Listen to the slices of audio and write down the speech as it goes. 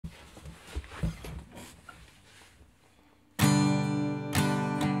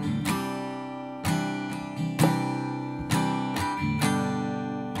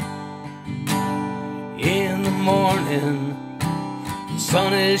morning, the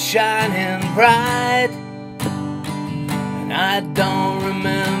sun is shining bright, and I don't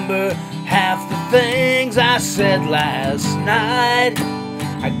remember half the things I said last night.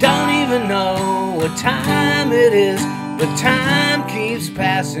 I don't even know what time it is, but time keeps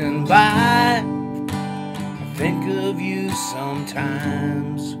passing by. I think of you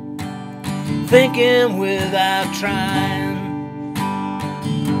sometimes, thinking without trying.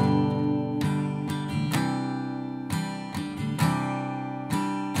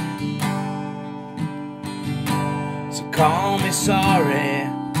 So call me sorry,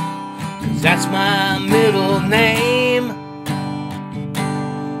 'cause that's my middle name.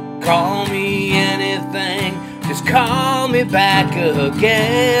 Call me anything, just call me back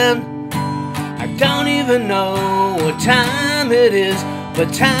again. I don't even know what time it is,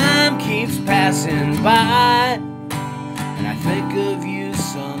 but time keeps passing by. And I think of you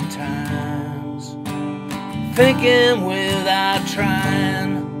sometimes, thinking without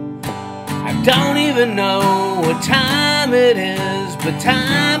trying. I don't even know what time it is, but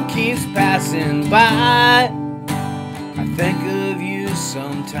time keeps passing by. I think of you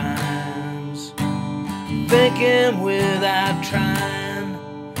sometimes, thinking without trying.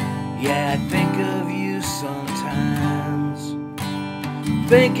 Yeah, I think of you sometimes,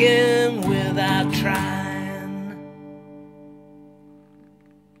 thinking without trying.